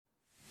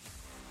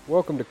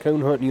Welcome to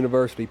Coon Hunting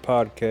University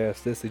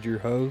podcast. This is your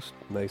host,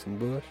 Mason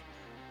Bush.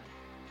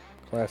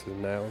 Class is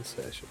now in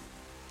session.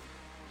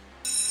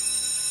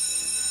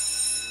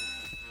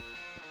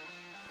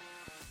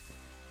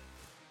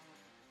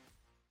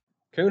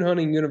 Coon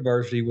Hunting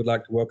University would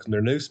like to welcome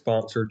their new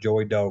sponsor,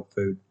 Joy Dog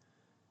Food.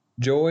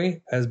 Joy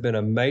has been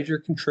a major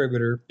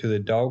contributor to the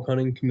dog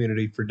hunting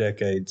community for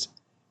decades.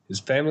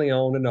 It's family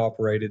owned and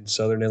operated in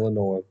Southern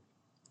Illinois.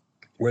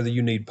 Whether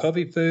you need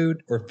puppy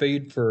food or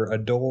feed for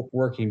adult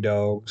working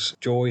dogs,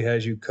 Joy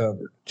has you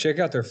covered. Check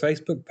out their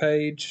Facebook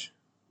page,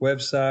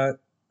 website,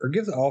 or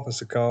give the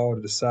office a call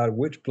to decide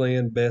which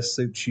blend best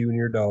suits you and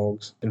your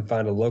dogs and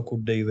find a local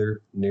dealer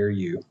near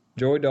you.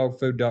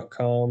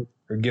 JoyDogFood.com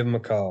or give them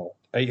a call,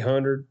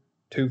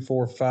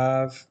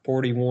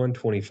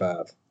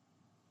 800-245-4125.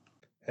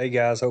 Hey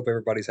guys, hope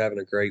everybody's having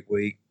a great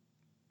week.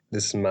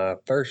 This is my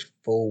first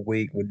full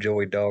week with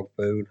Joy Dog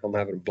Food. I'm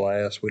having a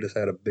blast. We just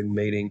had a big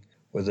meeting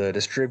with a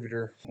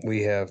distributor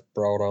we have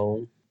brought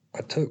on. I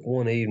took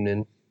one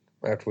evening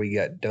after we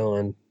got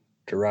done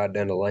to ride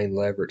down to Layne.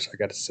 I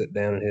got to sit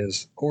down in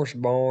his horse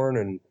barn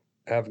and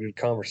have a good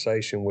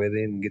conversation with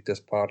him and get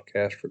this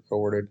podcast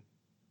recorded.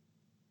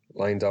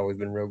 Layne's always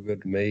been real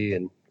good to me,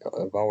 and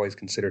I've always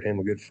considered him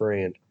a good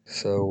friend.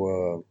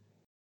 So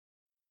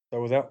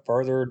without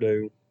further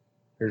ado,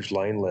 here's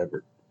Layne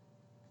Leverett.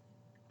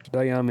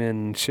 Today I'm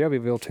in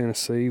Shelbyville,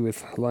 Tennessee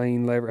with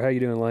Layne Leverett. How you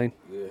doing, Layne?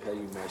 Good. How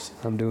you, Mason?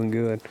 I'm doing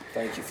good.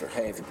 Thank you for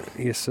having me.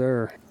 Yes,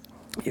 sir.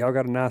 Y'all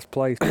got a nice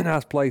place.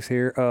 Nice place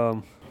here.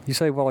 You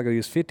say a while ago you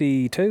was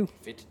 52?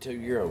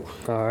 52-year-old.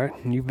 All right.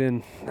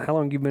 And how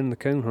long you been in the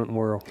coon hunting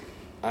world?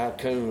 I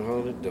coon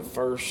hunted the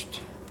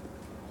first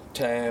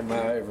time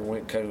I ever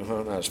went coon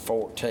hunting. I was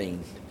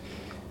 14,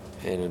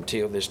 and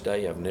until this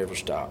day, I've never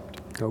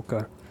stopped.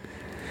 Okay.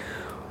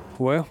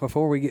 Well,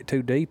 before we get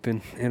too deep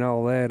in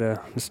all that,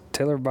 just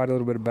tell everybody a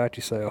little bit about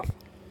yourself.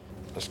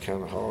 That's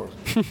kind of hard.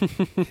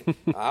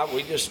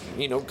 We just,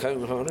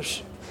 coon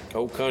hunters,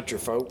 old country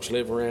folks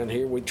live around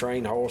here. We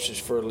train horses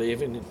for a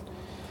living and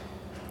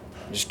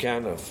just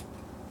kind of,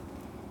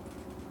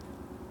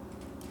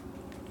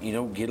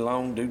 get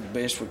along, do the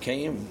best we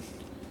can.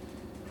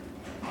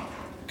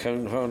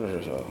 Coon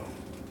hunters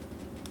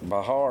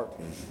by heart,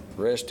 and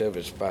the rest of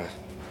it's by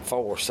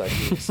force, I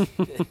guess.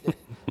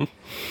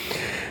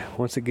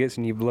 Once it gets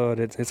in your blood,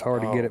 it's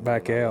hard to get it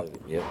back out.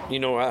 Yeah.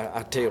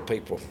 I tell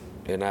people,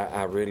 and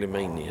I really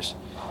mean this,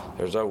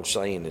 there's an old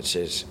saying that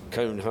says,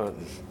 coon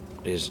hunting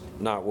is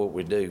not what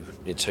we do,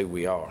 it's who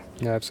we are.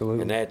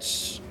 Absolutely. And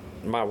that's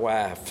my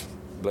wife,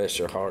 bless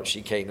her heart,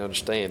 she can't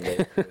understand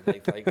that. They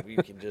think we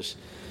can just,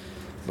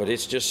 but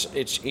it's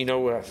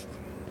the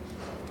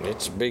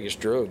biggest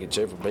drug it's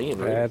ever been,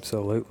 really.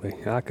 Absolutely.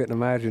 I couldn't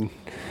imagine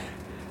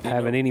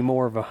having any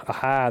more of a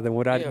high than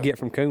what I'd get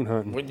from coon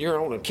hunting. When you're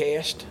on a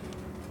cast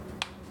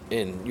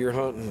and you're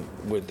hunting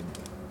with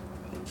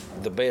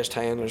the best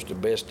handlers, the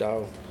best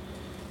dog,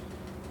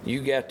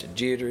 you got the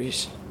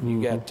jitteries,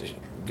 you got the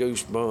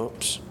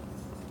goosebumps.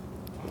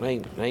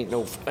 Ain't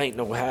no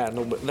high,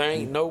 but there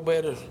ain't no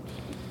better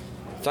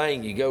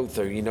thing you go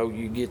through.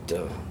 You get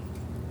the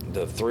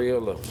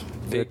thrill of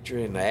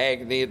victory and the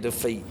agony of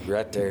defeat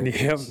right there.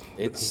 Yep.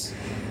 It's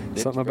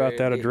something about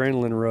that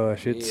adrenaline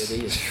rush. It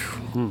is.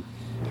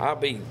 I'll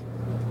be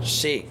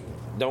sick,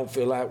 don't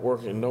feel like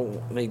working,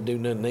 don't need to do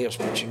nothing else,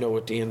 but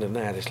at the end of the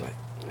night, it's like,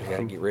 I got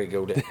to get ready to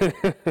go down.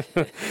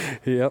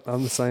 Yep,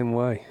 I'm the same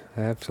way.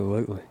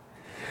 Absolutely.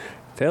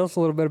 Tell us a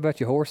little bit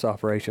about your horse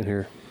operation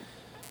here.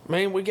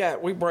 Man, we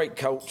break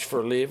colts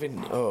for a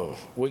living.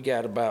 We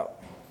got about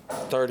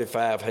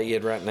 35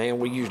 head right now.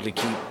 We usually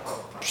keep,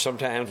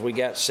 sometimes we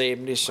got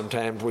 70,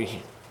 sometimes we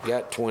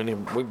got 20.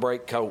 We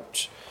break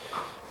colts.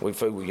 We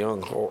fool with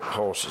young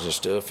horses and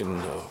stuff,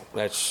 and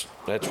that's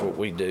what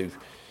we do.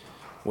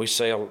 We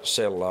sell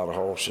a lot of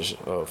horses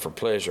for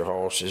pleasure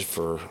horses,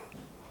 for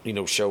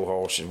show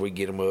horses. We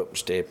get them up and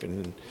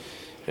stepping,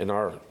 and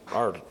our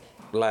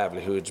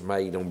livelihood's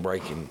made on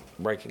breaking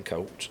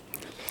colts.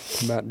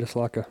 About just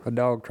like a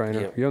dog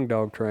trainer, young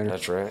dog trainer.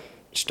 That's right.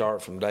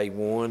 Start from day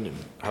one and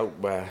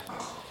hope by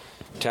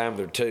time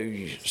they're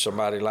two,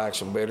 somebody likes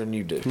them better than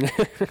you do.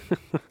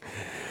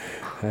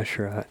 That's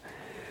right.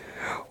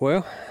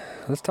 Well,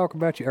 let's talk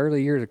about your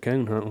early years of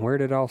coon hunting. Where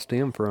did it all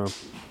stem from?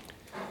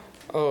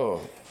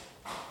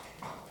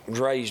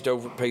 Raised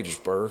over at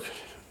Petersburg,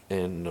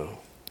 and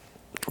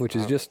which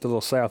is just a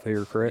little south of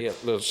here, correct? Yeah,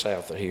 a little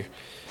south of here.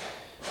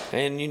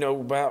 And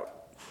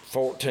about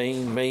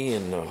 14, me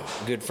and a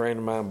good friend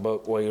of mine,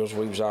 Buck Wells,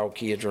 we was all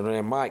kids running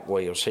around. Mike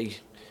Wells, he,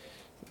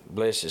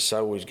 bless his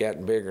soul, he's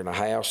gotten bigger in the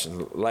house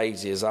and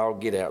lazy as all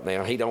get out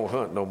now. He don't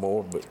hunt no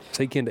more, but is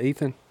he kin to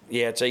Ethan?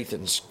 Yeah, it's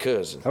Ethan's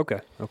cousin. Okay.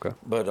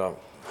 But a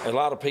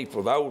lot of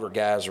people, the older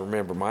guys,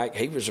 remember Mike.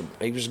 He was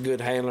a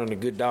good handler and a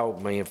good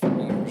dog man for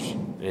years,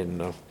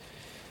 and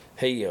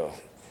he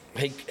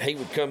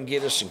would come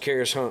get us and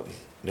carry us hunting.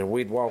 And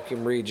we'd walk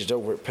them ridges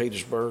over at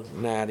Petersburg,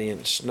 night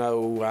in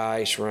snow,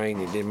 ice,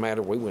 rain. It didn't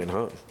matter. We went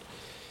hunting.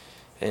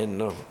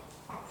 And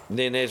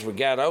then as we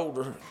got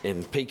older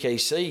in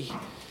PKC,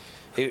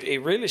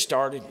 it really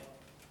started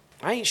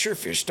I ain't sure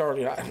if it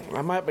started.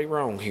 I might be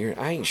wrong here.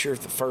 I ain't sure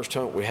if the first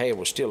hunt we had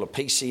was still a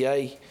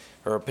PCA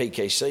or a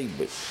PKC,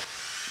 but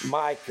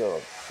Mike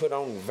put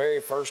on the very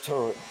first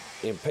hunt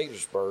in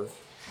Petersburg.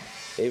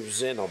 It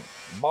was in a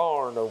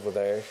barn over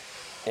there,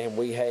 and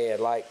we had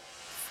like,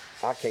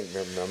 I can't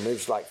remember the number. It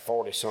was like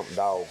 40-something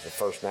dogs the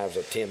first night. It was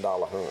a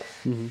 $10 hunt.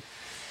 Mm-hmm.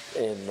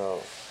 And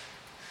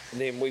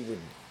then we would,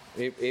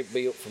 it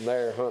built from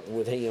there, hunting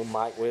with him,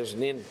 Mike Wills,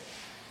 and then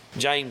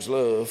James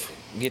Love,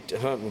 get to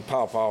hunting with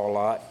Pawpaw a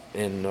lot.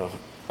 And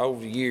over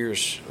the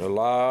years, a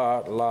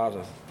lot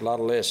of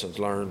lessons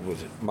learned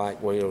with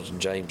Mike Wells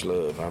and James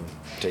Love. I'm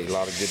tell you, a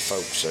lot of good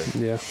folks there.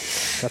 Yeah,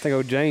 I think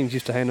old James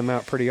used to hand them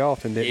out pretty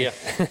often, didn't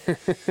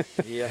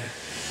he? Yeah.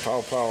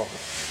 Pawpaw,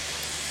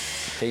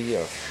 he's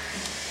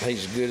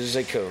as good as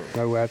they come.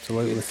 Oh,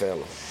 absolutely. Good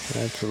fella.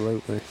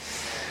 Absolutely.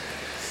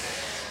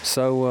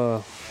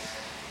 So,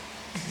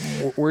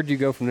 where'd you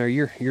go from there?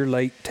 You're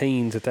late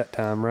teens at that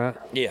time, right?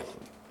 Yeah.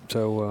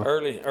 So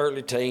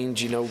early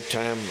teens,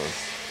 time.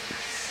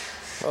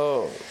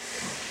 I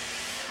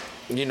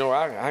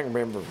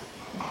remember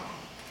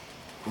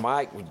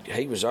Mike.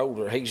 He was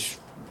older. He's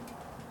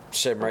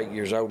 7 or 8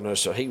 years older than us,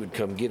 so he would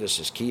come get us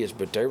as kids.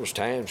 But there was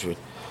times with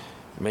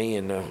me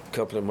and a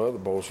couple of them other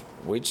boys,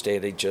 we'd stay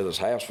at each other's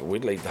house.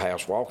 We'd leave the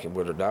house walking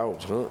with our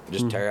dogs, hunt,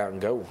 just tear out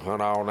and go,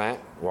 hunt all night,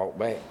 walk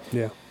back.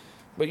 Yeah.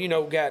 But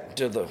got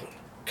into the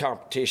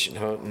competition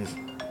hunting,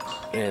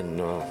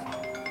 and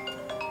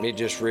it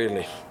just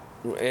really,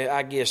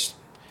 I guess,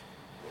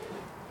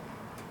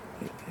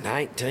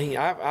 19.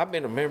 I've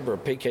been a member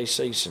of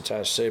PKC since I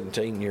was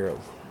 17-year-old.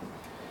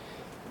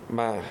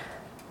 My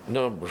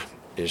number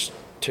is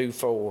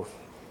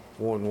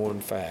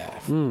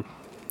 24115.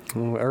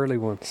 Well, early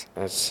ones.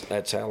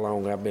 That's how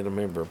long I've been a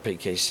member of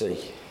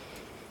PKC.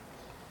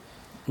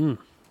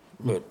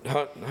 But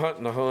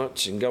hunting the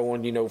hunts and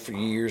going, for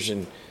years.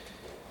 And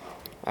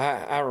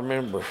I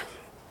remember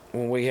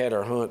when we had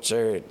our hunts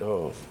there at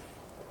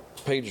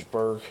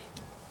Petersburg,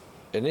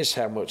 and this is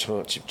how much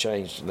hunts have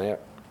changed in the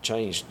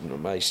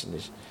Mason.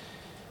 Is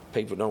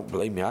people don't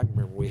believe me. I can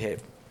remember we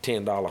had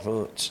 $10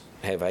 hunts,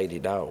 have 80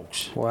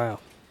 dogs. Wow.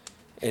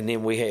 And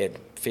then we had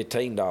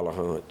 $15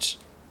 hunts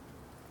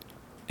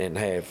and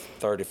have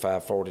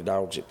 35, 40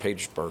 dogs at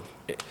Petersburg.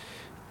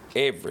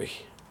 Every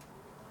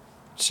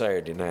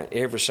Saturday night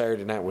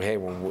we had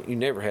one. You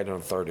never had under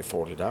 30,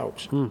 40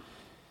 dogs.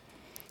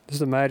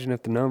 Just imagine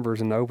if the numbers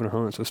in the open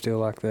hunts was still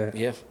like that.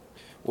 Yeah.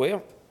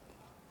 Well,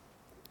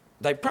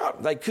 they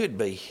could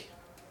be.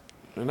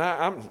 And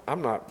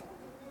I'm not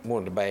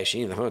one to bash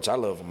any of the hunts. I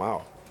love them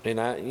all. And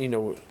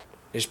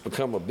it's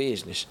become a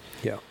business.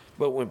 Yeah.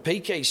 But when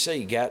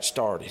PKC got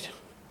started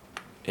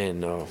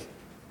in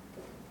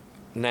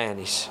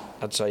 90s,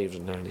 I'd say it was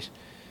the 90s,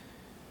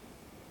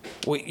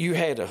 you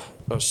had a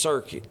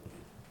circuit.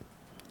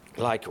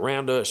 Like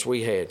around us,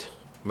 we had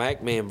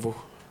McMinnville,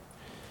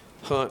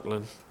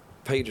 Huntland,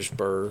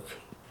 Petersburg,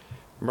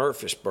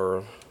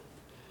 Murfreesboro,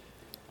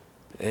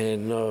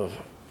 and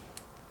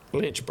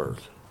Lynchburg.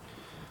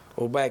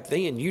 Well, back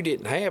then, you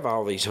didn't have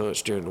all these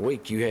hunts during the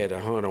week. You had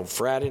a hunt on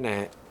Friday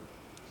night,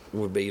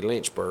 would be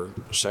Lynchburg.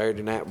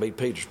 Saturday night would be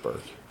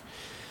Petersburg.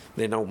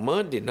 Then on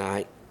Monday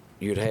night,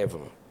 you'd have a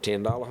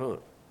 $10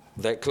 hunt.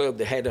 That club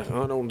that had a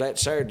hunt on that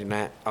Saturday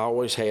night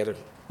always had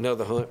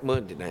another hunt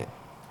Monday night.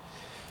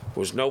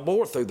 Was no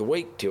more through the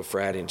week till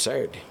Friday and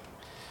Saturday.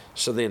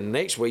 So then the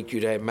next week,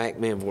 you'd have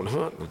McMinnville and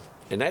Huntland.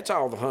 And that's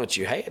all the hunts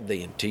you had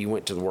then till you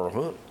went to the World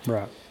Hunt.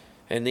 Right.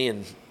 And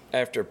then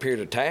after a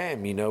period of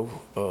time,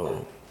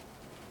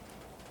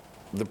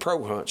 the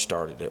pro hunt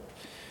started up.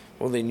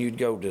 Well, then you'd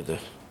go to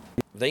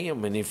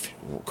them, and of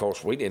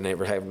course, we didn't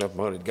ever have enough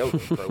money to go to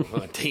the pro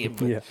hunt then,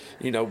 but, yeah.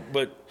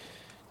 But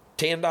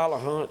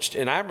 $10 hunts,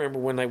 and I remember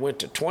when they went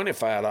to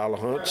 $25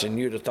 hunts, and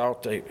you'd have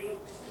thought they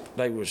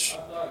was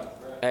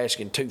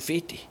asking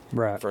 $250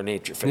 right. for an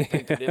entry fee.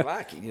 People didn't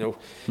like it,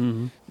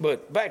 Mm-hmm.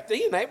 But back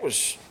then, that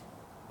was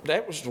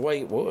the way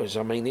it was.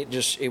 I mean,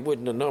 it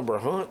wasn't a number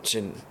of hunts,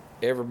 and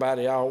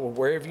everybody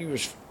wherever you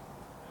was,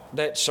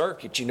 that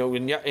circuit,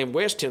 in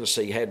West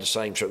Tennessee had the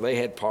same circuit. They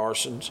had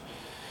Parsons.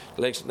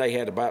 They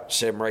had about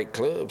 7 or 8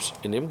 clubs,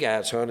 and them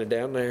guys hunted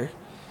down there.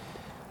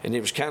 And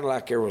it was kind of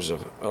like there was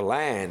a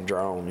line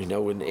drawn,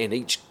 and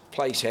each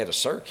place had a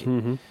circuit.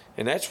 Mm-hmm.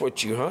 And that's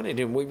what you hunted,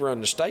 and we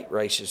run the state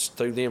races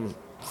through them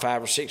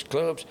 5 or 6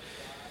 clubs.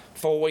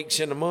 4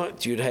 weeks in a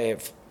month, you'd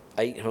have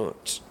 8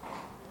 hunts.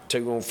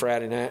 2 on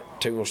Friday night,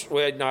 2 on...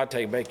 Well, no, I'll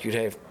take you back, you'd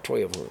have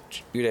 12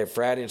 hunts. You'd have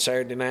Friday and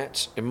Saturday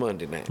nights and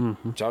Monday night.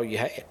 Mm-hmm. That's all you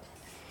had.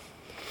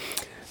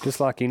 Just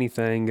like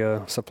anything,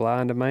 supply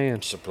and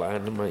demand. Supply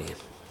and demand.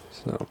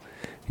 So,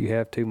 if you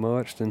have too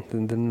much, then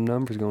the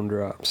number's going to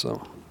drop,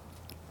 so...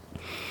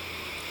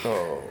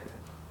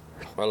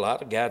 A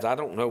lot of guys, I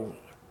don't know...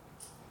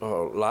 a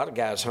lot of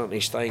guys hunt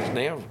these things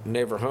now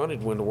never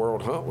hunted when the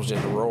World Hunt was in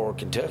Aurora,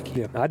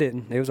 Kentucky. Yeah, I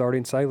didn't. It was already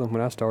in Salem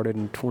when I started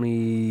in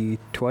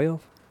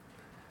 2012.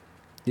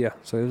 Yeah,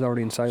 so it was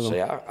already in Salem. See,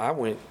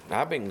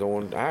 I've been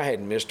going, I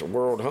hadn't missed a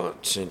World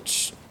Hunt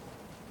since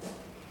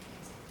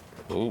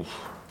I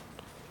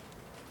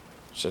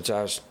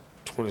was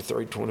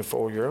 23,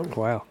 24-year-old.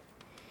 Wow.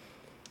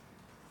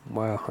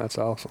 Wow, that's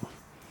awesome.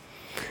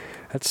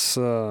 That's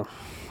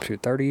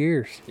 30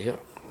 years. Yeah.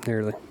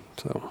 Nearly.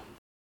 So.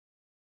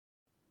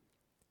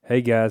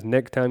 Hey guys,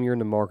 next time you're in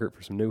the market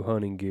for some new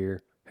hunting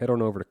gear, head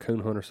on over to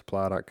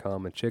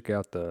coonhuntersupply.com and check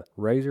out the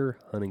Razor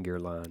hunting gear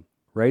line.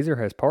 Razor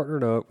has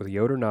partnered up with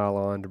Yoder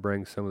Nylon to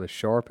bring some of the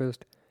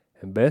sharpest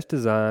and best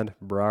designed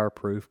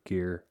briar-proof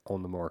gear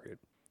on the market.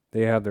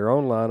 They have their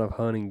own line of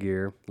hunting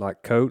gear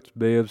like coats,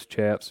 bibs,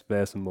 chaps,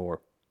 vests, and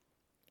more.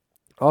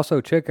 Also,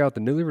 check out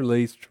the newly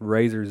released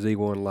Razor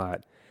Z1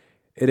 light.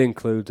 It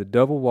includes a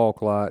double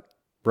walk light,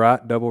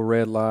 bright double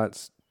red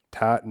lights,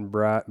 tight and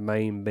bright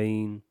main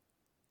beam,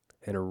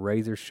 and a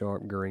razor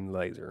sharp green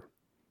laser.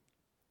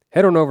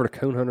 Head on over to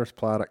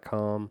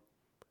coonhuntersupply.com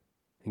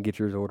and get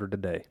yours ordered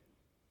today.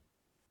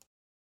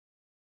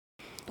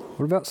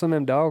 What about some of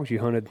them dogs you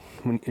hunted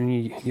in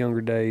your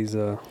younger days?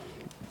 Tell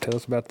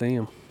us about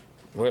them.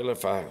 Well,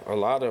 a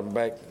lot of them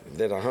back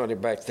that I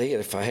hunted back then,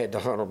 if I had to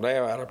hunt them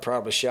now, I'd have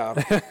probably shot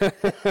them.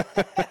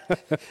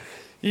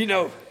 You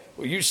know,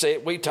 you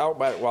said, we talked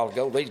about it a while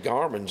ago, these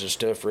Garmins and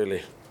stuff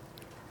really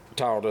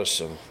taught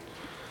us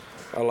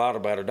a lot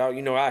about a dog.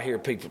 You know, I hear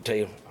people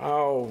tell,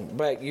 oh,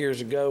 back years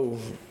ago,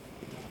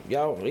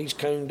 y'all, these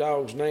coon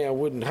dogs now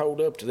wouldn't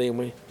hold up to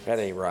them. That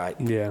ain't right.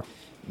 Yeah.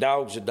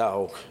 Dog's a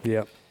dog.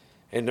 Yep.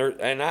 And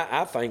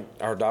I think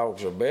our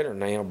dogs are better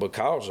now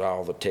because of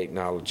all the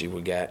technology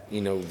we got. You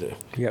know,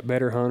 you got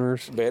better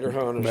hunters,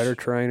 better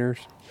trainers.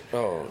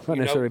 Not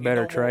necessarily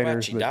better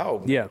trainers, but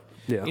dog. Yeah.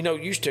 You know,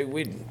 used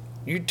to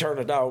you'd turn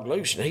a dog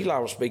loose and he'd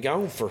always be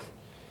gone for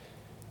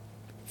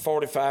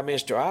 45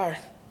 minutes to an hour.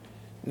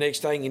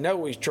 Next thing you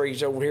know, his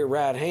tree's over here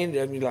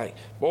right-handed, and you're like,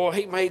 boy,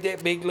 he made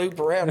that big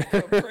loop around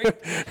the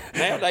creek.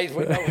 Nowadays,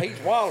 we know he's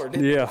wallered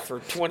for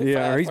 25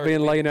 Yeah, or he's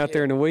been laying out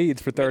there in the weeds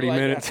for 30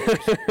 minutes.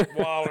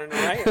 Wallering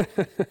around.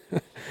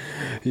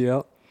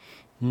 Yep.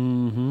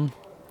 Mm-hmm.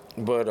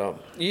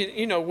 But,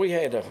 you know, we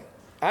had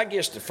I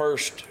guess the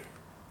first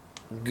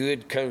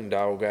good coon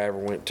dog I ever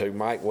went to,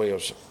 Mike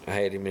Wells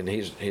had him, and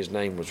his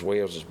name was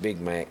Wells, his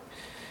Big Mac.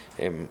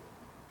 And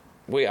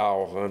we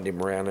all hunted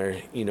him around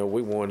there. You know,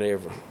 we won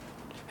every...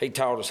 He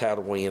taught us how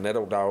to win. That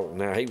old dog,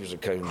 now he was a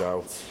coon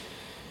dog.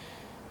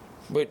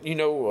 But, you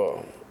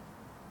know,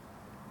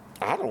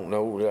 I don't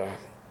know that I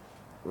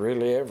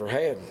really ever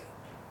had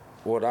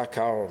what I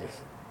call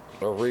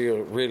a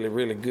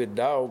really good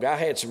dog. I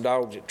had some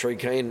dogs at tree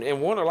cane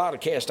and won a lot of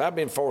casts. I've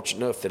been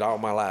fortunate enough that all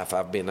my life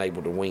I've been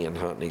able to win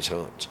hunting these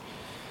hunts.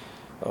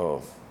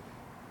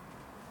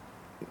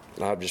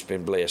 I've just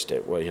been blessed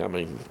that way. I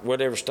mean,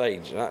 whatever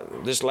stage.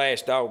 This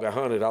last dog I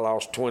hunted, I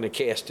lost 20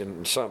 casts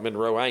and something in a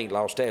row. I ain't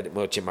lost that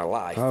much in my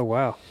life. Oh,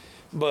 wow.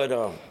 But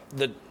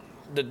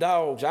the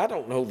dogs, I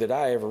don't know that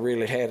I ever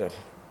really had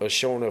a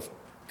sure enough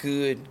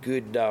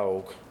good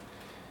dog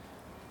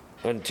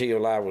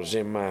until I was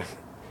in my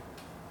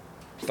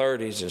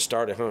 30s and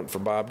started hunting for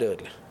Bob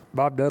Dudley.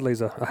 Bob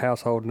Dudley's a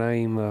household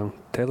name.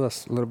 Tell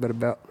us a little bit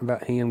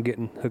about him,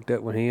 getting hooked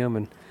up with him,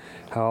 and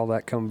how all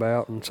that come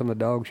about, and some of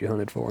the dogs you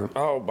hunted for him.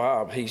 Oh,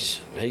 Bob, he's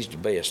the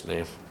best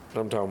now.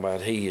 I'm talking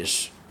about he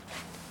is.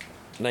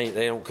 They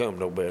don't come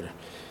no better.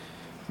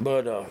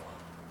 But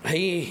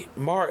he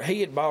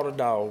had bought a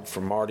dog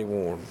from Marty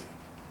Warren,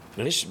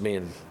 and this has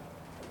been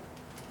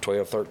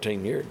 12,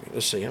 13 years.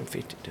 Let's see, I'm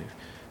 52.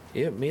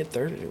 Yeah,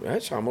 mid-30s.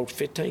 That's almost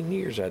 15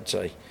 years, I'd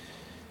say.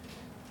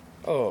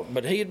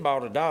 But he had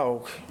bought a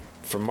dog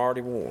from Marty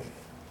Warren,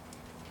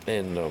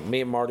 and me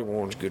and Marty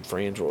Warren's good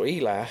friends. Well,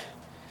 Eli.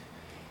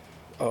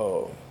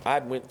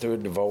 I'd went through a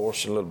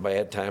divorce, a little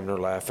bad time in her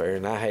life there,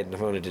 and I hadn't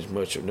hunted as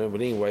much of them.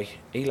 But anyway,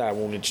 Eli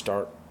wanted to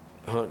start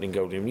hunting and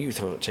go to them youth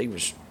hunts. He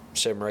was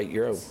 7 or 8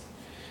 years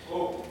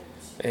old.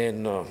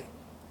 And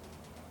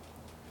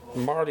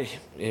Marty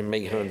and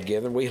me hunted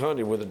together. We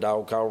hunted with a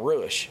dog called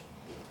Rush,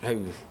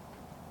 who,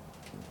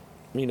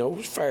 you know,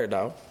 was a fair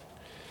dog.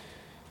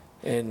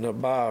 And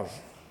Bob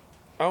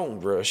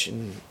owned Rush,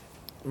 and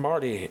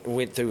Marty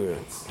went through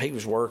he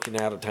was working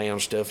out of town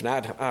stuff, and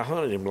I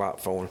hunted him a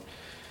lot for him.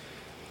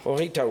 Well,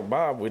 he told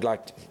Bob we'd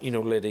like to, you know,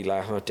 let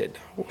Eli hunt that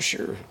dog. Well,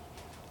 sure.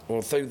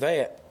 Well, through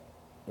that,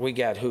 we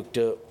got hooked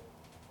up.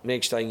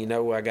 Next thing you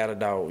know, I got a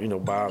dog. You know,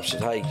 Bob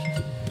said, hey,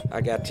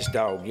 I got this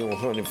dog. You want to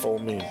hunt him for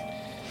me?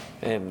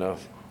 And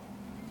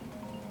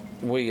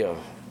we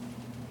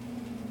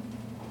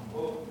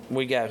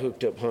got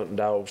hooked up hunting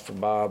dogs for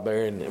Bob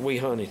there, and we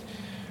hunted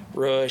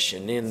Rush,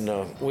 and then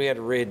we had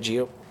a red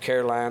Gyp,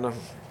 Carolina,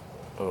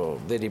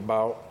 that he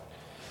bought.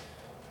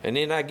 And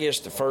then I guess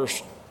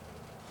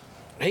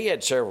he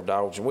had several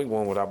dogs, and we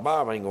won with our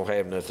Bob. Ain't gonna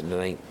have nothing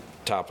that ain't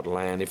top of the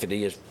line. If it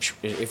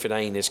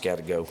ain't, it's got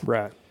to go.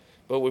 Right.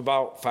 But we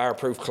bought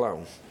Fireproof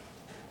Clone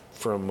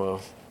from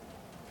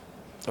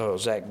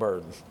Zach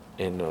Burden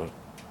and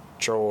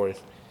Troy.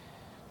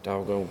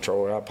 Doggone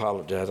Troy. I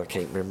apologize. I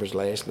can't remember his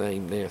last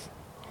name now.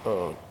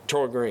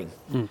 Troy Green.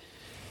 Mm.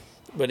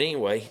 But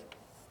anyway,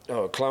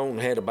 Clone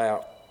had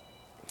about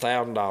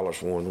 $1,000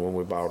 for one when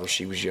we bought her.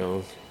 She was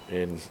young.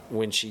 And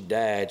when she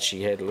died,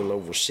 she had a little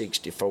over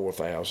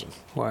 $64,000.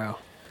 Wow.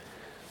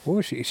 What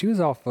was she? She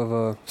was off of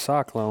a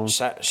Cyclone.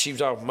 She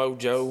was off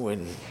Mojo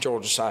and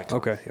Georgia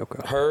Cyclone. Okay.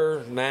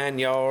 Her 9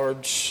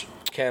 yards,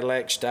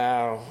 Cadillac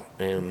style,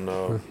 and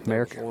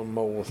one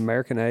more.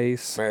 American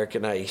Ace.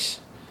 American Ace.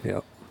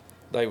 Yep.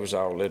 They was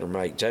all litter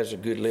mates. That's a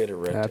good litter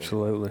right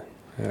Absolutely.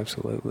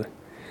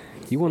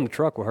 You won the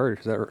truck with her,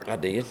 is that right? I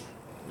did.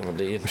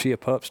 Was she a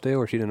pup still,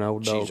 or she an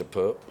old dog? She's a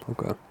pup.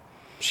 Okay.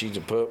 She's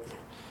a pup.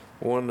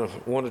 Won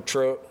the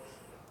truck.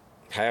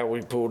 How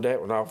we pulled that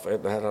one off,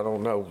 that I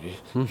don't know.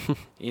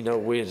 You know,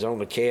 we was on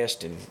the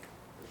cast, and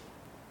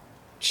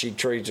she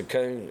trees a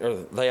coon,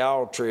 or they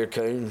all tree a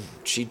coon.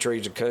 She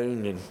trees a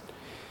coon, and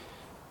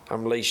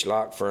I'm leash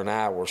locked for an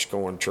hour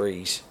scoring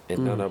trees,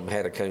 and none of them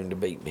had a coon to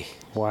beat me.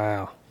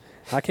 Wow.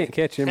 I can't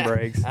catch them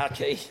breaks. I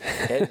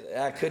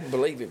couldn't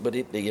believe it, but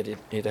it did.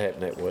 It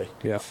happened that way.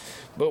 Yeah.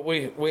 But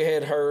we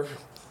had her,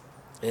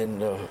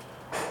 and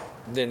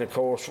then, of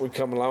course, we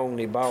come along, and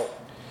he bought,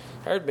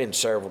 there'd been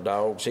several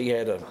dogs. He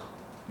had a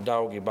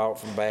dog he bought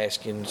from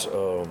Baskins,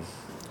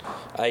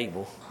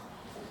 Abel.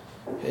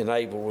 And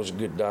Abel was a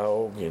good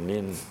dog. And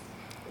then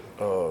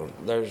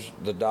there's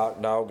the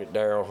dog that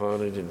Darryl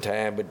hunted in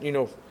time. But, you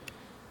know.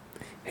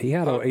 He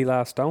had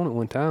Eli Stone at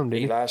one time,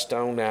 didn't he? Eli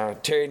Stone. Now,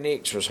 Terry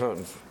Nix was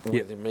hunting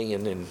with him,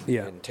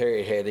 and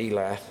Terry had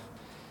Eli.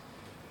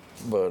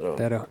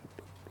 But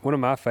one of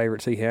my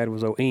favorites he had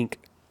was Ink.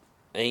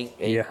 Ink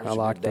yeah, I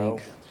liked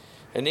Ink.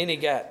 And then he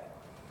got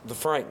the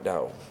Frank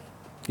dog.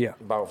 Yeah.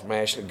 Bought from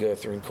Ashley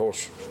Guthrie. And of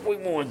course, we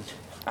won.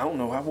 I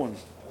won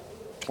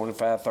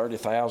 25,000,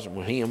 30,000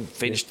 with him.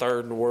 Finished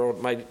third in the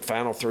world. Made it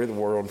final 3 of the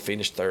world and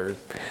finished third.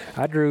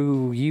 I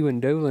drew you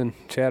and Doolin,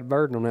 Chad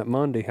Burden on that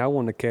Monday. I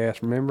won the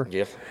cast, remember?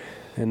 Yeah.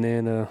 And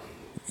then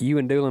you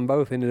and Doolin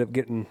both ended up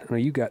getting.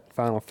 You got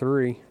final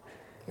 3.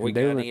 We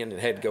got in and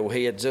had to go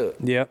heads up.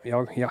 Yep.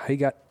 He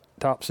got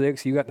top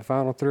 6. You got the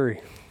final 3.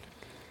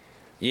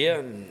 Yeah,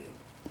 and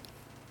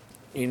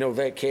you know,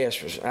 that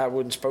cast was, I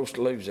wasn't supposed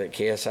to lose that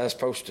cast. I was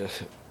supposed to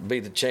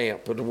be the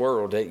champ of the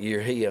world that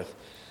year.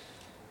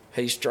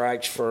 He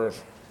strikes for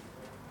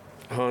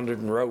 100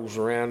 and rolls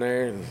around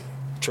there and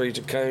trees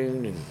a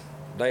coon, and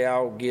they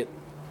all get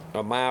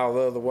a mile the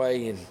other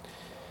way, and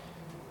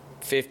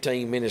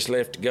 15 minutes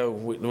left to go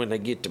when they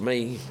get to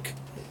me.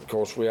 Of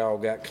course, we all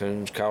got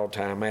coons, called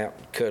timeout,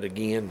 cut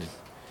again.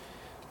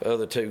 The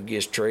other 2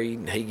 gets treed,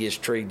 and he gets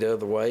treed the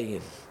other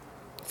way,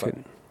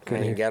 and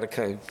ain't got a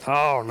coon.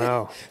 Oh,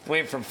 no.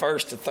 Went from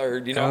first to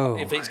third. You know,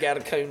 if he's got a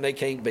coon, they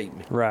can't beat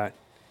me. Right.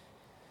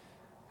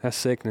 That's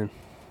sickening.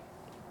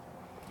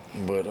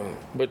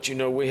 But you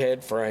know, we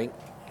had Frank,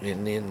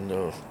 and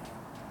then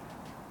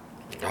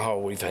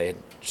we've had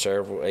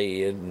several.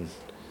 Ed, and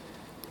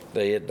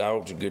the Ed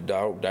dog's a good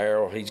dog.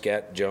 Darryl, he's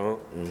got junk,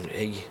 and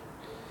he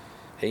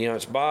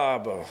hunts.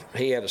 Bob,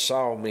 he had a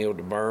sawmill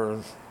to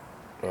burn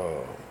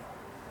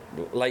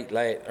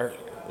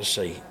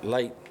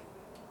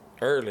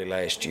early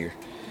last year,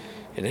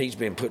 and he's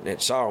been putting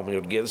that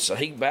sawmill together. So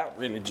he about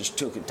really just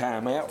took a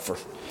time out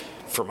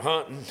from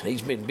hunting.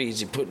 He's been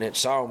busy putting that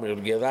sawmill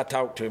together. I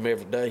talk to him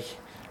every day,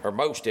 or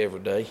most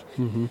every day,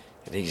 and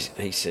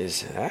he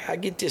says, "I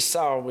get this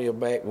sawmill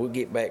back. We'll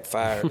get back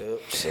fired up."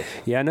 So.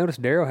 Yeah, I noticed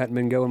Darryl hadn't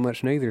been going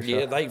much neither. So.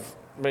 Yeah,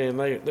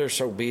 they're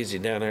so busy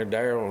down there.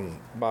 Darryl and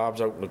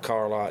Bob's opened a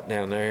car lot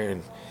down there,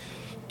 and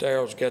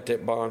Darryl's got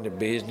that bonding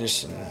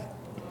business, and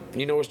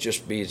you know, it's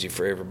just busy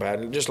for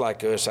everybody. Just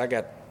like us, I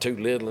got 2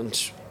 little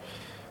ones.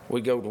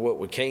 We go to what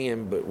we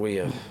can, but we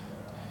ain't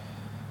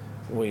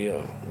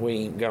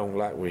gone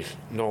like we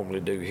normally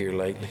do here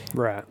lately.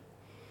 Right.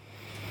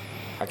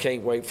 I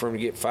can't wait for him to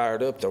get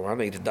fired up, though. I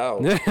need a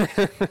dog.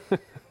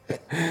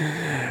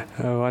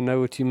 Oh, I know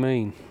what you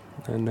mean.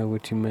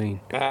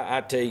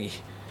 I tell you,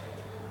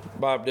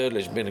 Bob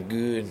Dudley's been a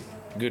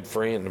good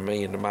friend to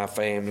me and to my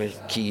family,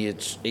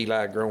 kids.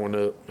 Eli growing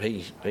up,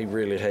 he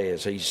really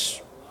has.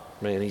 He's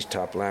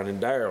top line. And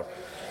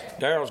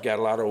Darryl's got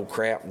a lot of old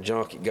crap and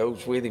junk that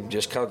goes with him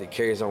just because he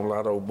carries on a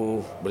lot of old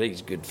bull, but he's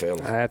a good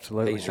fella.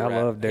 Absolutely. I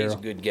love Darryl. He's a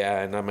good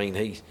guy, and I mean,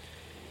 he's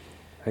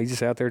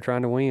just out there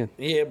trying to win.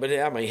 Yeah, but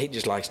I mean, he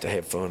just likes to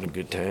have fun and a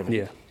good time.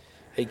 Yeah.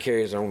 He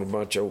carries on a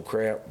bunch of old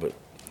crap, but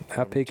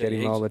I pick at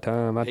him all the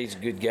time. He's a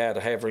good guy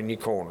to have in your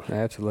corner.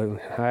 Absolutely.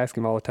 I ask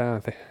him all the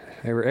time.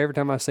 Every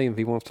time I see him, if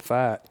he wants to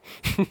fight.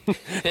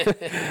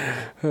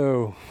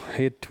 Oh,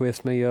 he'd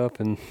twist me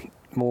up in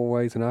more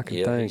ways than I can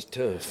think. Yeah, he's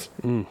tough.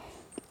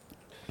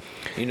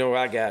 You know,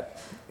 I got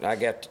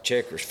the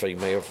Checkers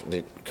female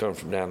that come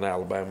from down in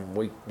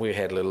Alabama. We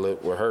had a little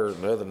look with her,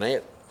 and other than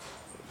that,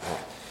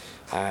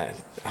 I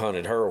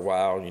hunted her a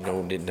while, you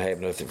know, didn't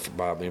have nothing for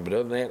Bob then. But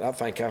other than that, I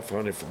think I've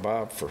hunted for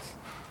Bob for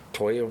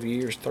 12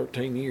 years,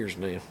 13 years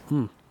now.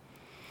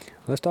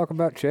 Let's talk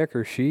about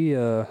Checker. She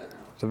was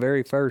the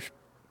very first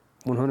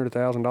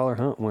 $100,000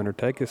 hunt winner.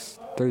 Take us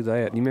through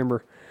that. You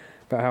remember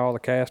about how all the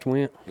cast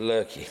went?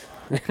 Lucky.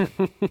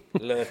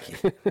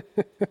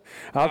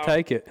 I'll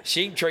take it.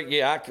 She'd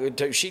treat, I could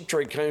too. She'd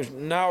treat coons.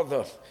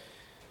 No,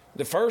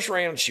 the first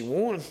round she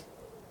won,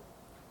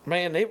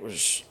 man, it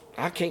was,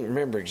 I can't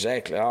remember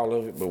exactly all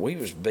of it, but we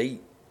was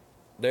beat.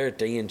 There at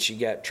the end, she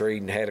got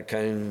treed and had a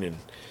coon, and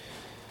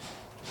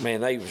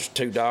man, they was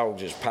two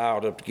dogs just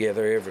piled up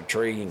together every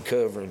tree and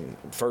covering.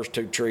 First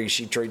two trees,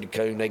 she treed the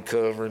coon, they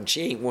covering.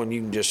 She ain't one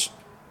you can just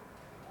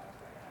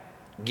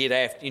get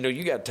after. You know,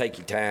 you got to take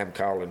your time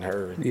calling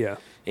her. Yeah.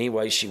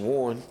 Anyway, she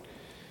won.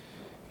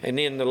 And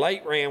then the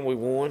late round we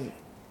won,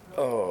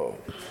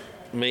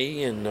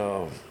 me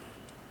and,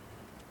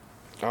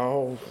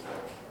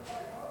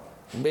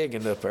 big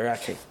enough there, I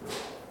can't,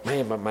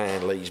 man, my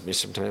mind leaves me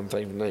sometimes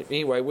thinking that.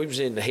 Anyway, we was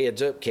in the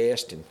heads up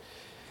cast, and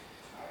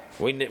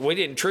we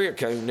didn't tree a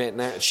coon that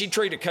night. She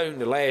treed a coon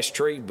the last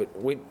tree, but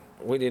we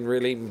didn't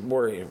really even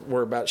worry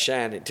about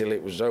shining it till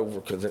it was over,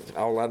 because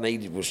all I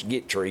needed was to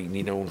get treed,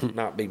 you know,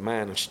 not be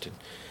minused.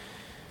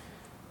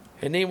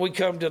 And then we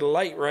come to the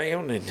late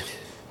round, and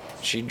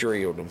she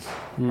drilled them.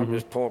 I'm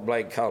just point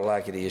blank call it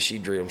like it is. She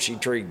drilled them. She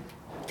treed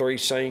 3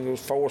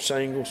 singles, 4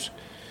 singles,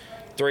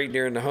 3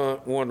 during the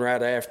hunt, 1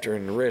 right after,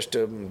 and the rest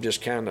of them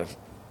just kind of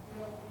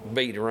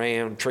beat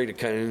around, treat a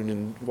coon,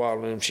 and while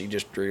them she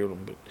just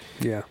drilled them.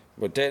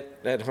 But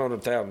that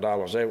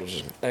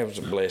 $100,000, that was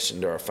a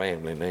blessing to our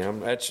family. Now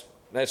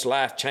that's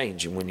life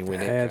changing when you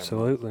win that.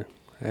 Absolutely,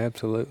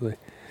 absolutely.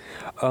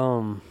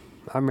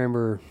 I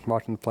remember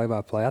watching the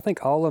play-by-play. I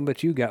think all of them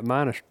but you got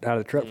minus out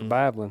of the truck for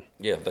Babylon.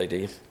 Yeah, they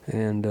did.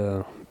 And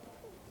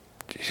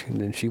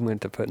then she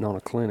went to putting on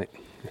a clinic.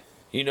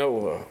 You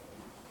know,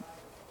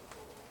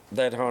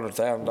 that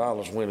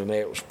 $100,000 winning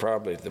that was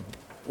probably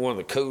one of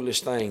the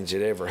coolest things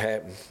that ever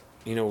happened,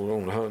 you know,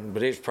 on the hunting.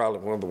 But it's probably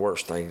one of the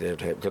worst things that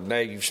ever happened, because now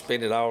you've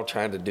spent it all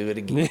trying to do it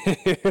again.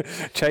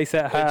 Chase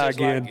that high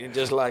again.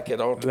 Just like it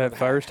ultimate that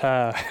first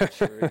high.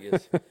 Sure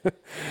is.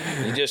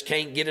 You just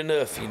can't get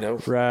enough, you know.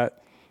 Right.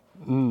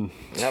 I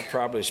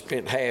probably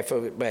spent half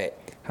of it back.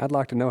 I'd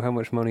like to know how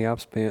much money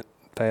I've spent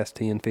past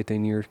 10,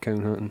 15 years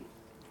coon hunting.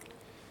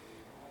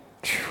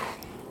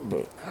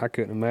 But I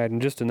couldn't imagine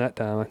just in that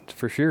time.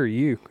 For sure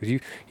you,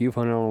 because you've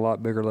hunted on a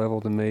lot bigger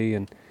level than me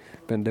and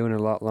been doing it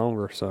a lot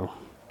longer. So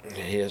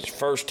yeah, it's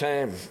first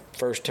time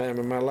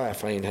in my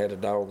life I ain't had a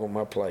dog on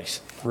my place.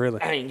 Really?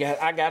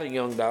 I got a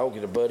young dog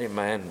at a buddy of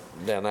mine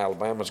down in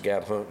Alabama's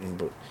got hunting,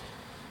 but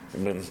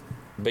I've been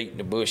beating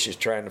the bushes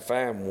trying to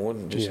find one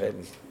and just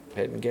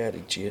hadn't got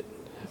it yet.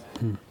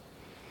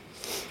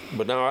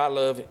 But no, I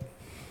love it.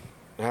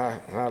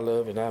 I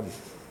love it.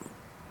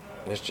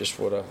 That's just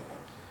what I.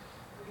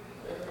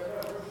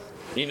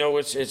 You know,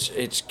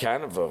 it's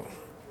kind of a.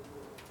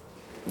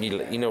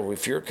 You know,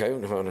 if you're a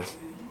coon hunter,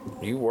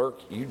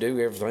 you do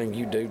everything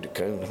you do to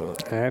coon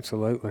hunt.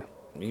 Absolutely.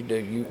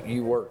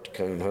 You work the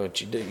coon hunt.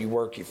 You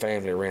work your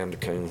family around the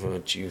coon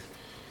hunt. You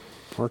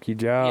work your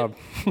job.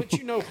 Yeah, but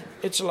you know,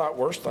 it's a lot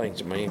worse things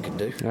a man can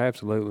do.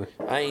 Absolutely.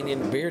 I ain't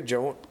in the beer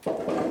joint.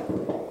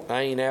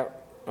 I ain't out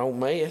on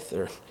meth,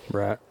 or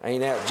right. I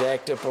ain't out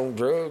jacked up on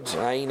drugs.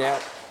 I ain't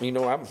out. You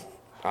know,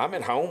 I'm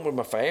at home with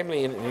my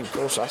family, and of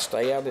course I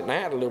stay out at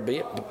night a little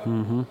bit. But,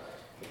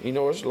 you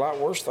know, there's a lot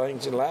worse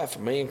things in life a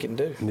man can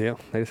do. Yeah,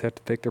 they just have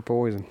to pick their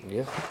poison.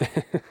 Yeah.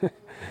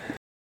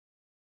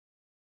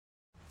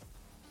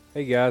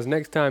 Hey guys,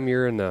 next time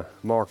you're in the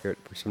market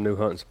for some new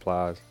hunting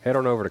supplies, head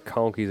on over to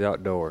Conkey's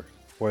Outdoors.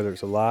 Whether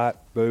it's a light,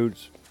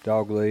 boots,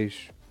 dog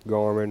leash,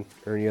 Garmin,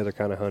 or any other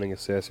kind of hunting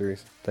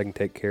accessories, they can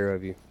take care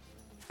of you.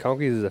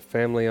 Conkey's is a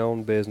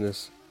family-owned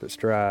business that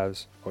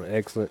strives on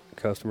excellent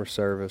customer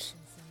service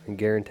and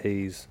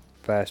guarantees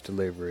fast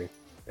delivery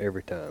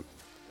every time.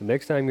 The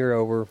next time you're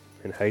over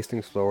in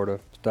Hastings, Florida,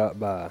 stop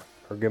by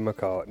or give them a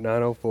call at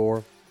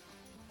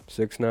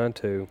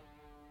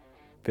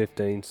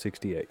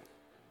 904-692-1568.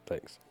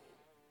 Thanks.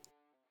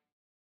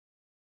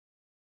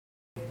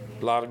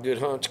 A lot of good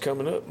hunts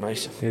coming up,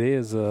 Mason. It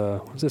is.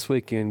 What's this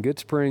weekend? Good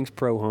Springs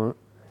Pro Hunt.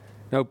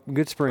 No,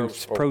 Good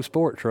Springs Pro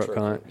Sport Truck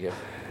Hunt. Yeah.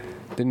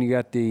 Then you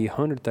got the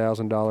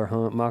 $100,000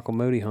 hunt, Michael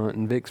Moody hunt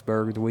in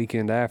Vicksburg the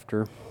weekend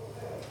after.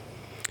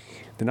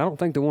 Then I don't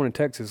think the one in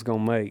Texas is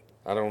going to make.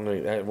 I don't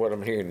know. What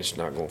I'm hearing, it's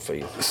not going to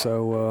feel.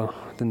 So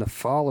then the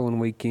following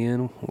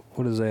weekend,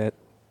 what is that?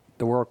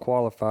 The World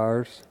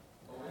Qualifiers.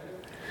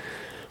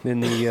 Then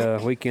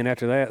the weekend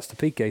after that, it's the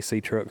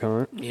PKC truck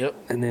hunt. Yep.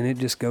 And then it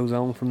just goes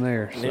on from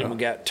there. And then we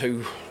got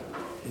a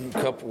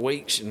couple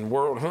weeks in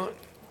World Hunt.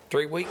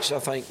 3 weeks, I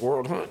think,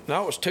 World Hunt.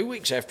 No, it's 2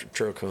 weeks after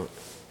truck hunt.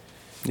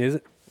 Is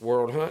it?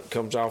 World Hunt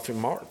comes off in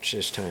March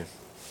this time.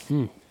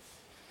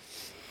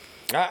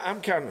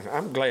 I'm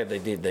glad they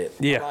did that.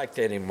 Yeah. I like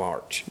that in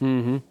March.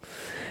 Mm-hmm.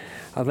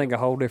 I think a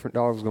whole different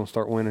dog is going to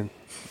start winning.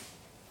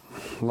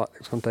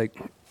 It's going to take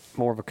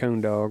more of a coon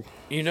dog.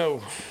 You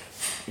know,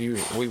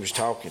 we was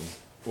talking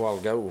a while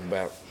ago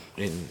about,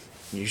 and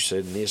you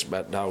said this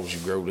about dogs you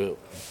growed up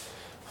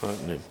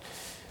hunting. And,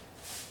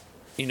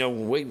 you know,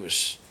 when we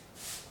was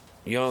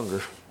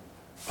younger,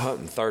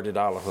 hunting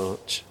 $30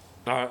 hunts.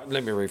 Let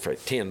me rephrase,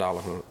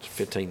 $10 hunts,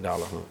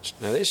 $15 hunts.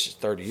 Now, this is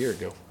 30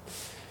 years ago.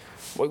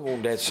 We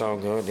wanted that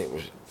song on. It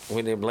was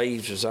when them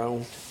leaves was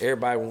on.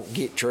 Everybody want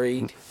get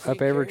treed.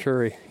 Up every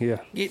tree,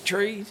 yeah. Get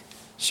treed,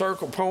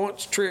 circle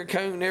points, tree a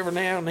coon every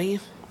now and then.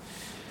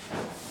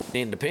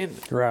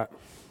 Independent. Right.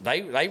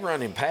 They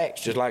run in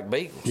packs just like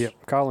beagles. Yep,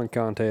 calling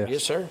contest.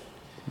 Yes, sir.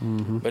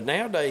 But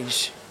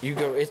nowadays, you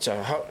go,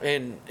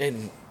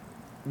 and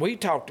we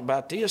talked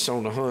about this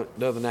on the hunt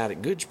the other night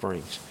at Good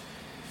Springs.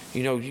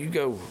 You know, you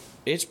go,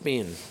 it's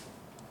been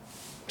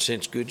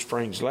since Good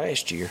Springs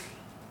last year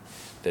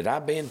that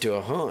I've been to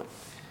a hunt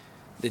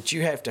that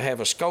you have to have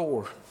a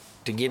score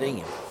to get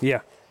in.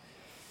 Yeah.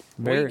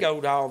 We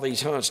go to all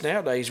these hunts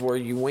nowadays where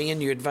you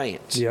win, you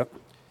advance. Yep.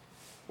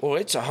 Well,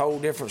 it's a whole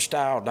different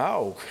style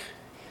dog.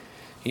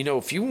 You know,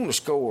 if you want to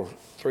score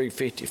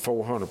 350,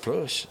 400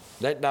 plus,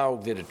 that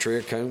dog did a tree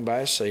a coon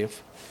by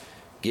itself,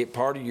 get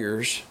part of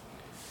yours,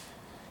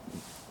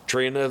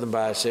 tree another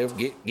by itself,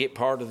 get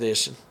part of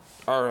this,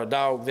 or a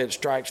dog that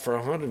strikes for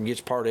 100 and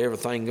gets part of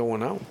everything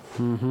going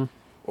on.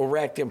 Or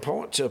rack them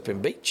points up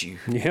and beat you.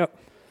 Yep.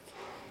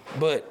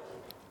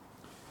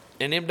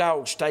 And them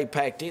dogs stay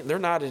packed in. They're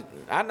not,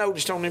 I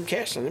noticed on them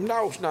casting, them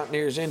dogs not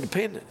near as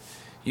independent.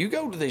 You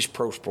go to these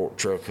pro sport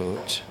truck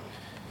hunts,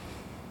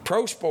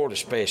 pro sport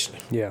especially.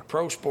 Yeah.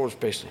 Pro sport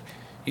especially.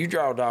 You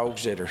draw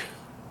dogs that are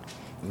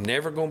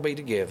never going to be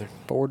together.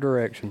 4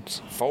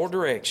 directions. 4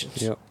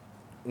 directions. Yep.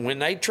 When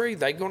they tree,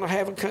 they're going to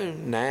have a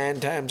coon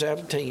 9 times out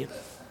of 10.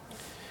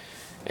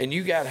 And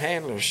you got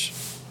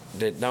handlers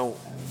that don't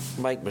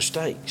make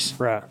mistakes.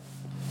 Right.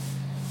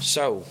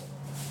 So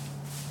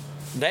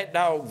that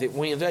dog that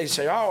wins, they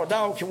say, oh, a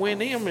dog can win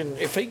them, and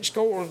if he can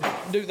score and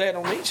do that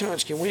on these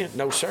hunts, can win.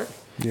 No, sir.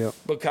 Yep.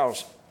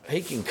 Because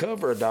he can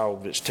cover a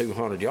dog that's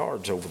 200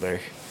 yards over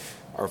there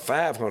or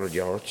 500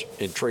 yards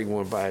and tree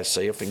one by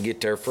himself and get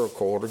there for a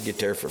quarter, get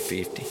there for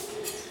 50,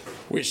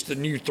 which the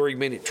new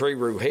 3-minute tree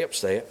rule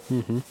helps that.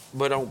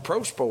 But on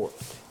pro sport,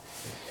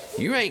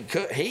 he ain't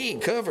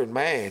covering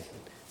mine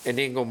and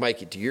then gonna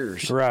make it to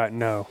yours. Right.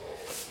 No.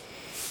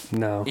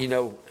 You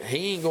know, they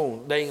ain't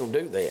gonna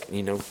do that,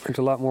 you know. There's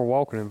a lot more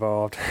walking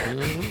involved.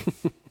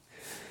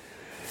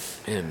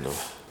 And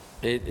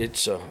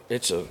it's a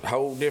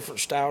whole different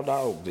style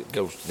dog that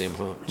goes to them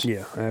hunts.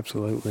 Yeah,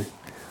 absolutely.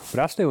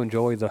 But I still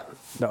enjoy the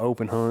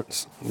open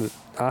hunts.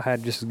 I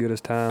had just as good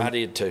as time. I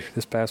did too.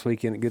 This past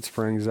weekend at Good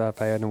Springs as I've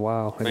had in a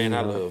while. Man,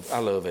 I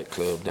love that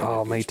club down there.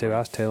 Oh, me too. I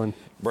was telling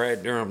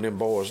Brad Durham, them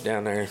boys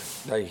down there,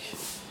 the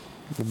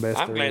best.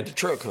 I'm glad the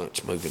truck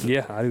hunt's moving.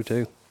 Yeah, I do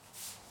too.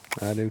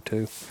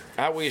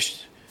 I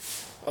wish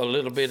a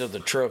little bit of the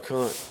truck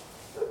hunt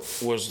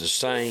was the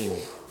same.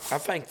 I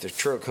think the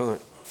truck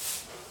hunt,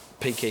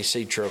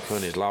 PKC truck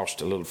hunt, has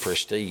lost a little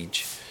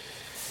prestige.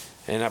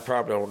 And I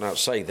probably ought not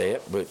say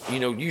that, but, you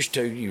know, used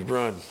to you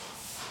run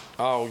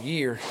all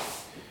year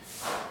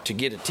to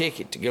get a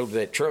ticket to go to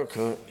that truck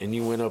hunt, and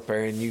you went up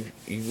there and you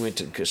went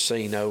to the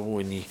casino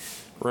and your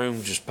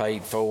rooms was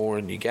paid for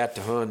and you got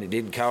to hunt. It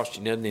didn't cost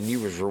you nothing and you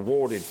was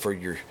rewarded for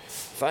your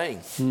thing.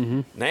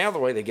 Now the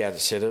way they got it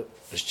set up,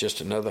 it's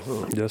just another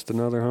hunt. Just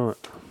another hunt.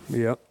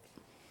 Yep.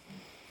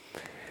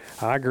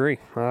 I agree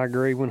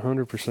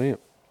 100%.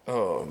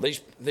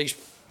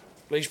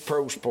 These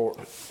pro sport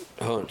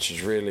hunts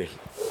has really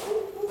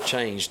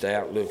changed the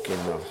outlook,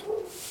 and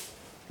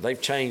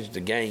they've changed the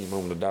game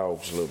on the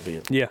dogs a little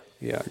bit. Yeah,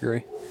 I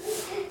agree.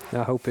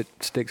 I hope it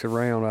sticks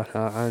around.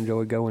 I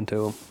enjoy going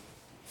to them.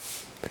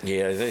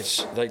 Yeah,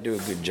 they do a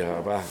good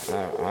job.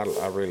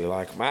 I really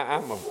like them.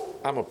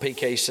 I'm a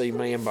PKC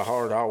man by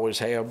heart. I always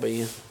have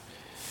been.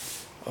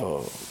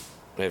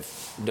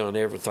 They've done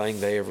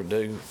everything they ever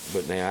do,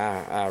 but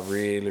now I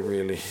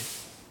really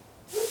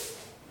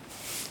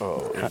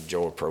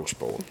enjoy pro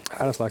sport.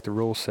 I just like the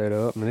rules set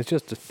up, and it's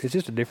just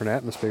a different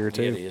atmosphere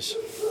too. Yeah, it is.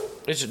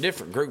 It's a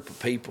different group of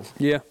people.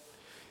 Yeah.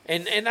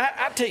 And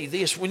I tell you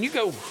this, when you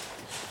go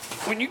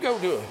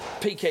to a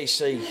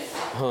PKC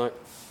hunt,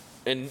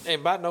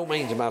 and by no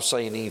means am I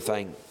saying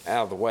anything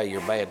out of the way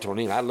or bad toward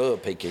them. I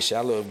love PKC. I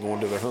love going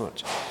to their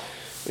hunts.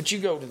 But you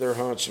go to their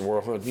hunts and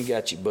world hunts, you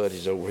got your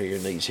buddies over here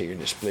and these here,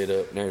 and it's split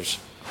up, and there's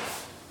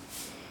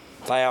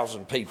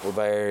 1,000 people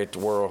there at the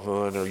world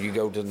hunt, or you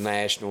go to the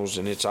nationals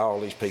and it's all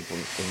these people,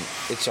 and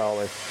it's all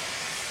there.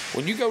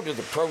 When you go to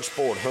the pro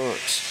sport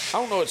hunts, I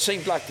don't know, it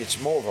seems like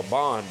it's more of a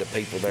bond to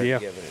people there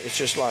together. It's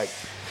just like,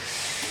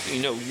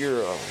 you know,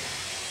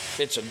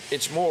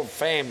 it's more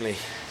family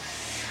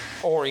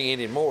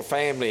oriented, more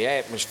family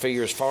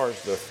atmosphere as far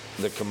as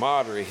the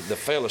camaraderie, the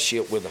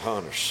fellowship with the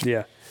hunters.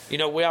 Yeah. You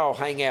know, we all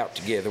hang out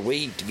together, we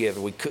eat together,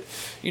 we cook.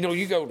 You know,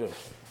 you go to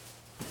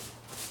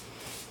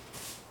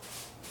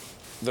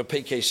the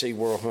PKC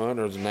World Hunt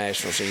or the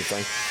Nationals,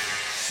 anything,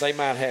 they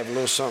might have a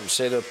little something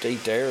set up to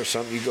eat there or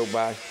something. You go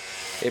by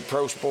at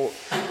Pro Sport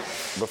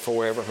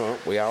before every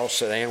hunt, we all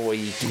sit down, we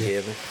eat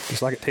together.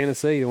 Just like at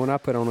Tennessee, the one I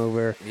put on over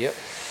there.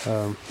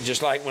 Yep.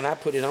 Just like when I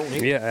put it on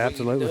here. Yeah,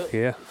 absolutely.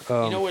 Yeah.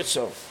 You know, it's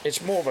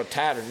more of a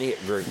tighter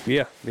knit group.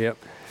 Yeah. Yep.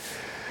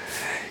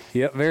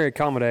 Very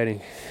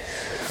accommodating.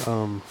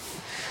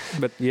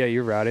 But yeah,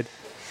 you're right.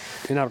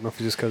 And I don't know if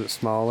it's just because it's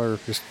smaller. Or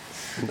just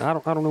I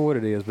don't know what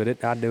it is,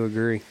 but I do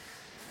agree.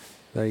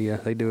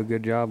 They do a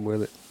good job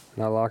with it,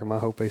 and I like them. I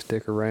hope they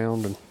stick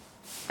around and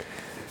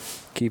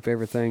keep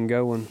everything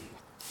going.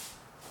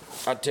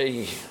 I tell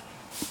you,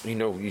 you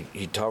know,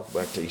 you talk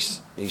about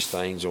these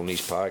things on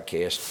these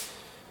podcasts.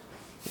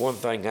 One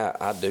thing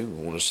I do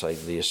want to say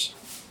this: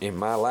 in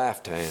my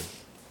lifetime,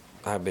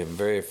 I've been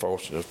very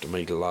fortunate to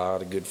meet a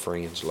lot of good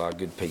friends, a lot of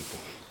good people.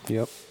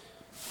 Yep.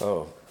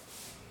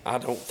 I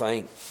don't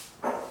think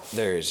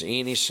there is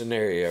any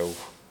scenario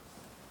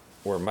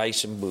where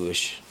Mason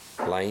Bush,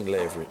 Layne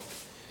Leverett,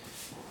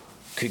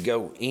 could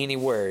go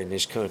anywhere in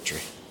this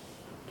country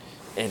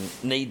and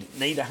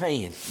need a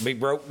hand, be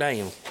broke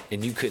down,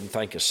 and you couldn't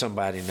think of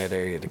somebody in that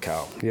area to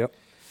call. Yep.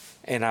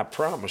 And I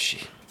promise you,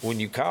 when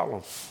you call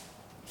them,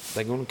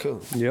 they're going to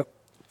come. Yep.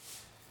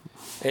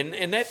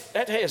 And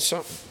that has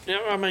something. You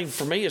know, I mean,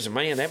 for me as a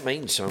man, that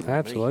means something.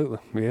 Absolutely.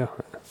 Yeah.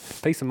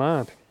 Peace of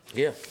mind.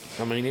 Yeah.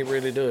 I mean, it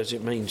really does.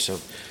 It means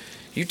something.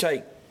 You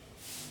take,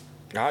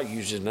 I'll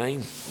use his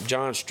name,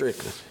 John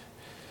Strickland.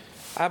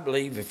 I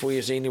believe if we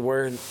was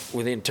anywhere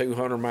within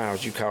 200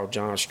 miles, you call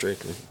John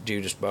Strickland,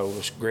 Judas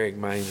Bolus, Greg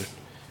Maynard.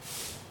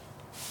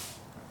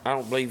 I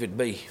don't believe it'd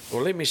be,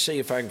 well, let me see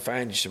if I can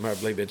find you somebody. I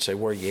believe it'd say,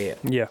 where you at?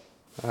 Yeah,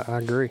 I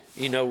agree.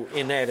 You know,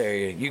 in that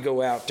area, you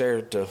go out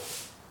there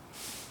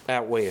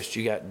out west,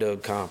 you got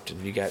Doug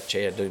Compton, you got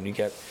Chad Doon, you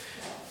got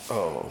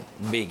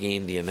Big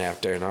Indian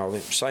out there and all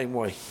that. Same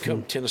way.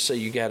 Come to Tennessee,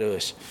 you got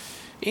us.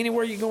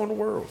 Anywhere you go in the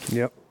world.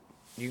 Yep.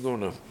 You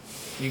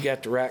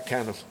got the right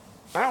kind of,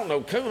 I don't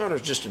know, coon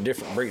hunter's just a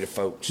different breed of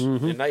folks.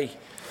 And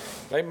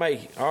they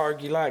may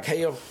argue like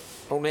hell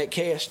on that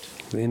cast.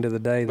 At the end of the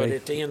day, but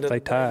at the end of the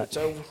day, tight. it's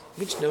over.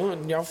 It's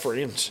done. Y'all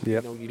friends.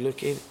 Yep. You know, you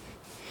look at it.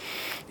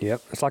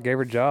 Yep. It's like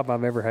every job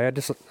I've ever had.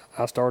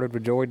 I started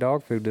with Joy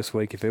Dog Food this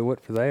week. If it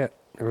wasn't for that,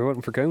 if it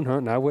wasn't for coon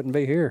hunting, I wouldn't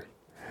be here.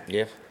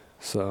 Yeah.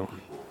 So.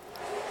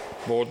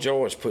 Boy,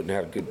 Joy's putting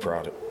out a good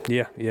product.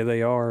 Yeah,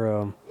 they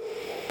are.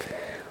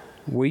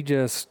 We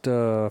just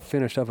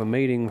finished up a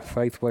meeting with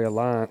Faithway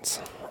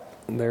Alliance.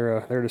 They're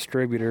a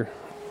distributor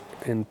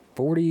in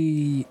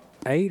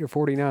 48 or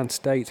 49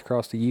 states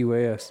across the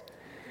U.S.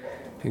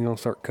 They're going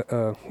to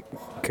start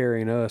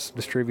carrying us,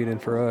 distributing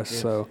for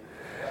us. Yeah.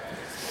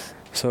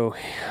 So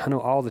I know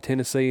all the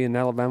Tennessee and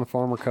Alabama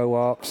farmer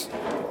co-ops,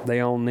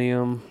 they own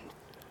them.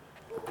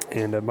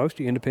 And most of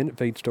the independent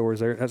feed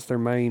stores, that's their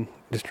main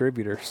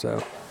distributor.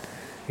 So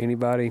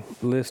anybody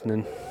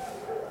listening,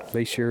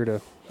 be sure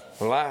to.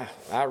 Well,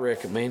 I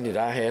recommended.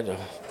 I had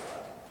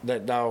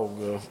that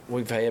dog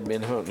we've had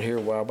been hunting here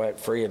a while back.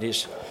 Fred,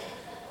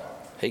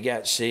 he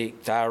got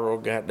sick,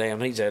 thyroid got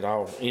down. He's had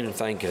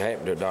anything could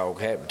happen to a dog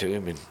happened to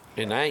him,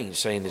 and I ain't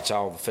saying it's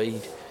all the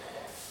feed.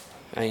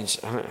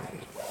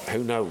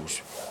 Who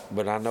knows?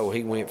 But I know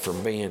he went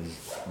from being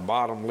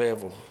bottom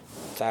level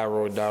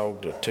thyroid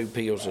dog to 2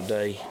 pills a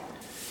day.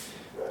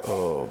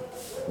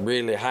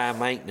 Really high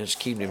maintenance,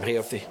 keeping him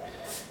healthy,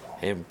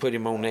 and put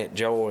him on that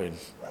Joy,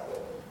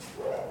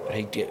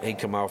 and he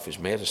come off his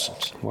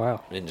medicines.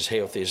 Wow. And as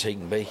healthy as he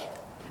can be.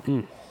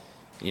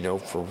 You know,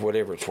 for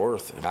whatever it's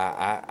worth. And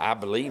I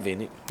believe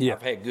in it. Yeah.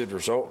 I've had good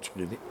results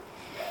with it.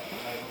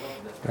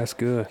 That's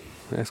good.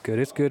 It's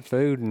good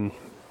food, and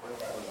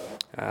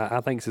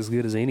I think it's as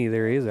good as any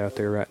there is out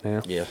there right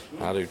now. Yeah,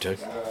 I do too.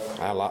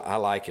 I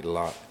like it a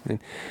lot. And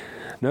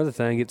another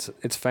thing,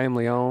 it's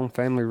family owned,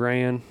 family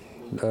ran.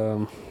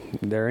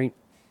 There ain't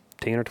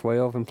 10 or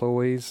 12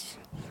 employees.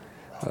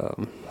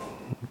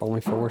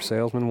 Only 4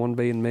 salesmen, 1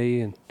 being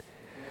me, and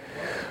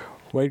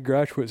Wade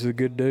Grouchwitz is a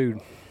good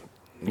dude.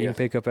 You can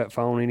pick up that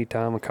phone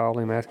anytime and call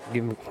him, ask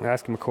him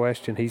a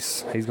question.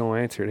 He's going to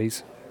answer it.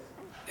 He's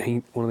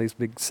one of these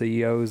big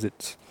CEOs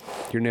that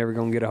you're never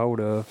going to get a hold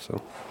of.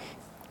 So,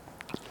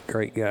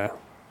 great guy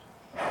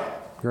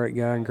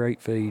and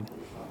great feed.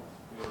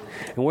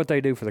 And what they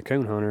do for the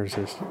coon hunters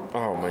is,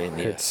 oh man,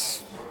 yeah.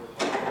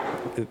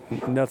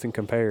 Nothing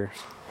compares.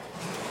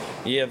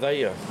 Yeah,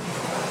 they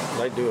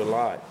do a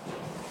lot.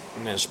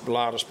 And there's a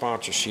lot of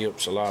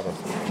sponsorships, a lot of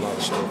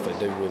stuff they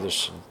do with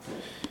us. And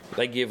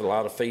they give a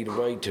lot of feed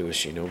away to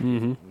us, you know.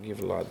 Mm-hmm. Give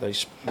a lot. They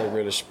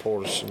really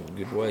support us in a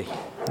good way.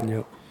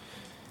 Yep.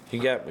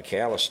 You got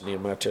McAllis and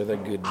them out there. They're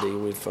good to deal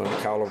with. Fun to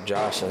call up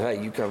Josh. Say,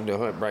 hey, you come to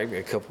hunt, bring me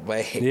a couple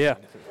bags. Yeah.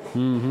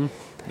 Mm-hmm.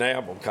 Now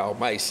I'm gonna call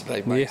Mason.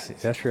 Hey, Mason.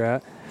 Yeah, that's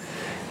right.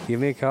 Give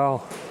me a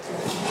call.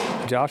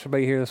 Josh will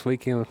be here this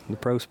weekend with the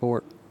Pro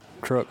Sport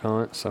truck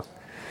hunt. So.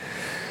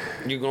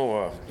 You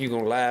gonna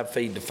live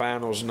feed the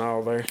finals and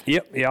all there?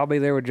 Yep. Yeah, I'll be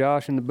there with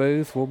Josh in the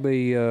booth. We'll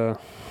be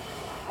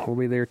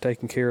there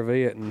taking care of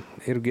it, and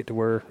it'll get to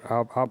where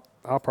I'll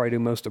probably do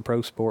most of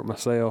Pro Sport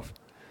myself.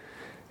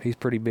 He's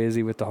pretty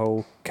busy with the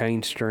whole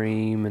cane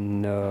stream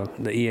and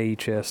the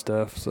EAHS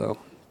stuff, so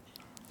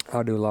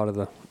I'll do a lot of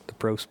the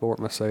Pro Sport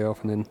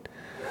myself, and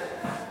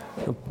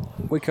then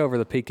we cover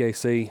the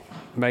PKC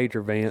major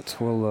events.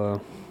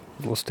 We'll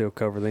still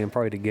cover them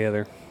probably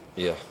together.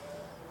 Yeah.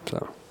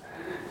 So,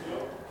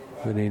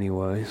 but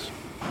anyways.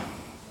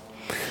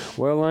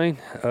 Well, Layne,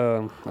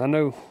 I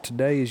know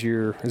today is it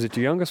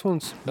your youngest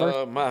one's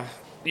birthday? My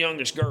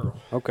youngest girl.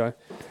 Okay.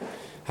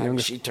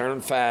 She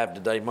turned 5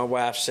 today. My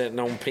wife's sitting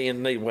on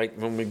pen knee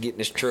waiting on me to get in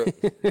this truck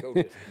go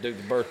to do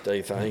the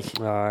birthday thing.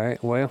 All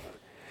right. Well,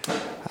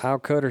 I'll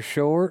cut her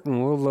short,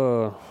 and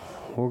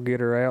we'll get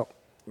her out.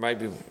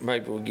 Maybe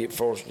we'll get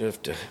fortunate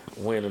enough to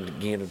win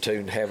again or two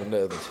and have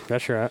another.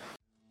 That's right.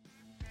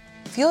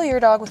 Fuel your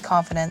dog with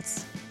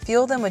confidence.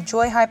 Fuel them with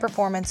Joy High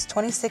Performance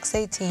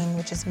 2618,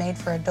 which is made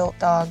for adult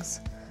dogs.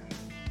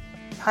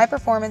 High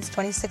Performance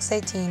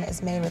 2618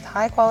 is made with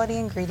high-quality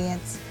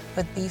ingredients,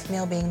 with beef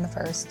meal being the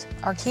first.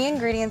 Our key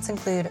ingredients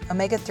include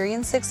omega-3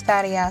 and 6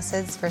 fatty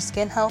acids for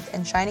skin health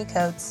and shiny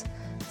coats,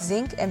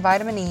 zinc and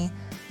vitamin E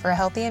for a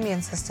healthy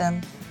immune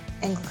system,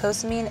 and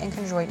glucosamine and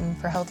chondroitin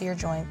for healthier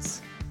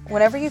joints.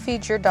 Whenever you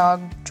feed your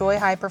dog Joy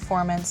High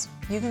Performance,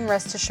 you can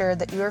rest assured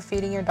that you are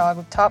feeding your dog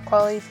with top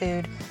quality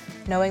food,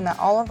 knowing that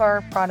all of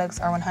our products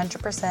are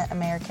 100%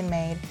 American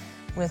made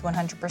with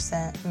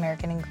 100%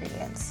 American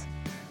ingredients.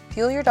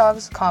 Fuel your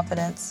dog's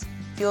confidence.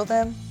 Fuel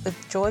them with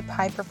Joy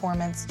High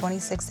Performance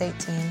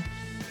 2618.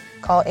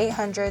 Call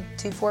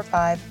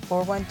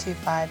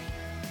 800-245-4125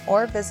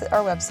 or visit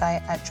our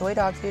website at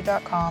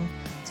joydogfood.com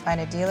to find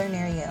a dealer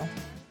near you.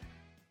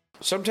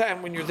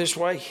 Sometime when you're this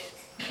way,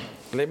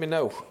 let me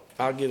know.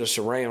 I'll get us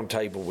a round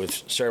table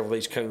with several of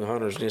these coon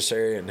hunters in this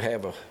area and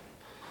have a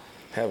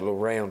little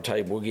round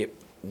table. We'll get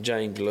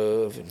James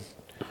Love and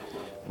a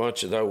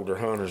bunch of the older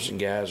hunters and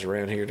guys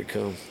around here to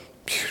come.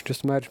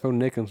 Just imagine if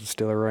Nickens was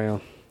still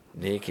around.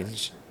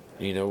 Nickens,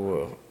 he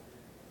was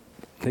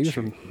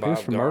from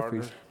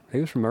Murphy's. He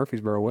was from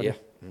Murfreesboro, wasn't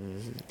he? Yeah.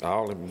 Mm-hmm.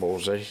 All them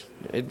boys,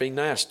 it'd be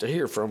nice to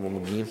hear from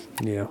them again.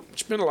 Yeah.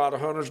 It's been a lot of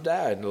hunters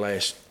died in the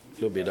last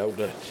little bit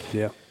older.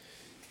 Yeah.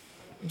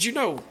 Did you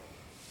know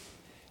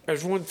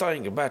there's one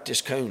thing about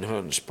this coon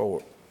hunting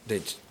sport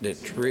that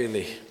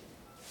really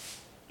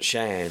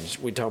shines?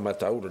 We talking about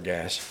the older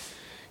guys.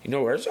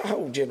 There's a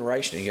whole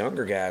generation of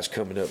younger guys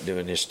coming up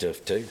doing this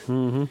stuff too.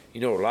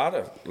 Mm-hmm. A lot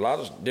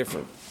of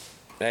different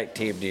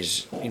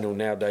activities.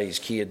 Nowadays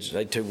kids,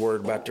 they too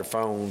worried about their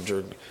phones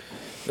or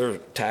they're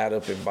tied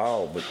up in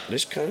ball. But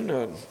this coon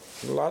hunting,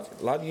 a lot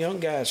of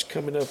young guys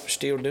coming up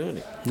still doing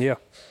it. Yeah,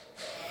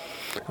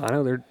 I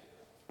know they're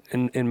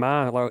in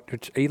my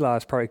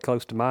Eli's probably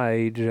close to my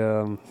age.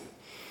 You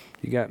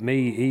got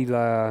me,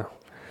 Eli,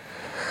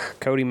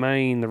 Cody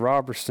Main, the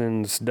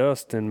Robertsons,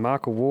 Dustin,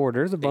 Michael Ward.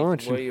 There's a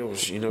bunch.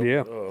 Wills,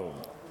 Yeah.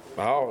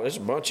 There's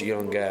a bunch of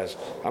young guys.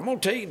 I'm gonna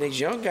tell you, these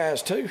young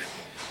guys too.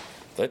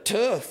 They're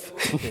tough.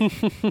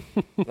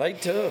 They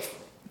tough.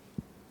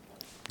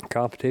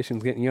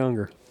 Competition's getting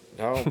younger.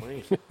 Oh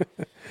man.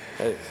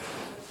 Hey,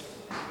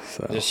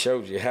 So. just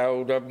shows you how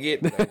old I'm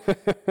getting.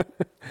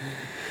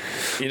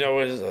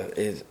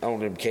 It's on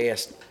them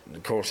casts.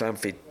 Of course, I'm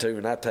 52,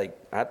 and I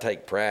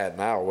take pride,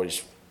 and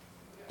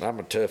I'm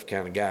a tough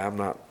kind of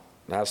guy.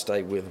 I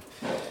stay with them.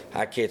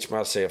 I catch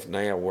myself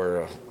now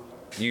where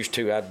used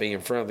to I'd be in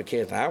front of the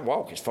cast. I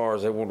walk as far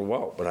as they want to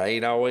walk, but I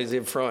ain't always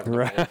in front.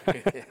 Right.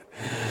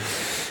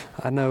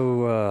 I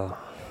know.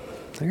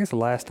 I guess the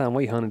last time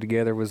we hunted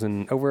together was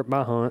over at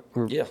my hunt,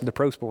 the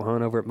Pro Sport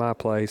hunt over at my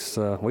place.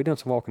 We done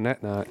some walking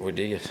that night. We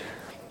did.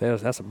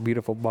 That's a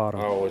beautiful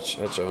bottom. Oh,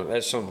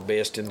 that's some of the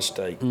best in the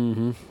state.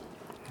 Mm-hmm.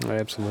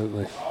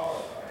 Absolutely.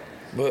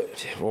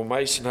 But,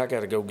 Mason, I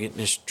got to go get in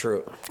this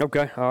truck.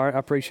 Okay. All right. I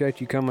appreciate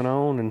you coming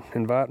on and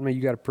inviting me.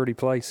 You got a pretty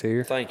place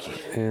here. Thank you.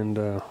 And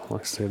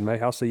like I said,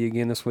 mate, I'll see you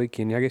again this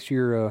weekend. I guess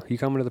you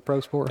coming to the Pro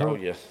Sport hunt? Oh,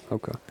 yeah.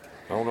 Okay.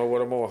 I don't know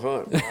what I'm going to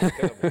hunt, but I'm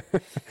coming.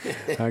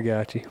 I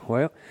got you.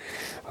 Well,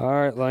 all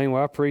right, Layne.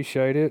 Well, I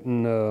appreciate it,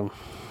 and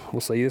we'll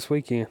see you this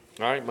weekend.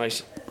 All right,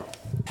 Mason.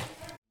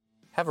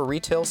 Have a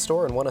retail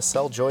store and want to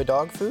sell Joy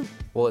dog food?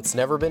 Well, it's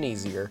never been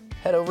easier.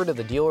 Head over to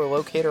the dealer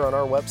locator on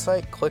our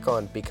website, click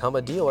on Become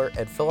a Dealer,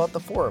 and fill out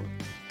the form.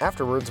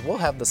 Afterwards, we'll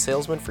have the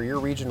salesman for your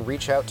region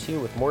reach out to you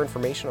with more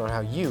information on how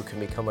you can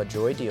become a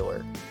Joy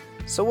dealer.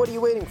 So what are you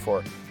waiting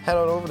for? Head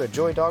on over to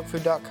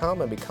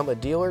joydogfood.com and become a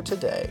dealer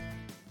today.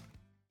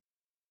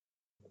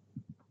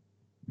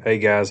 Hey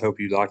guys, hope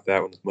you liked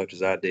that one as much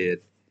as I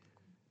did.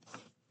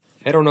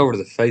 Head on over to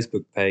the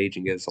Facebook page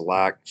and give us a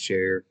like,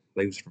 share,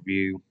 leave us a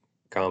review,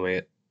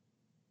 comment.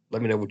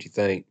 Let me know what you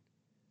think.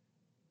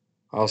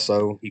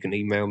 Also, you can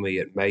email me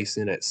at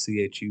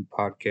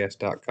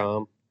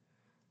mason@chupodcast.com.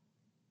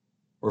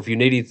 Or if you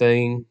need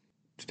anything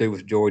to do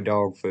with Joy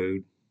Dog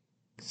Food,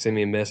 send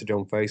me a message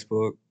on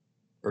Facebook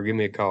or give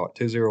me a call at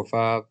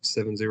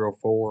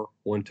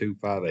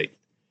 205-704-1258.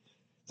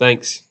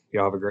 Thanks.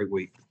 Y'all have a great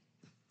week.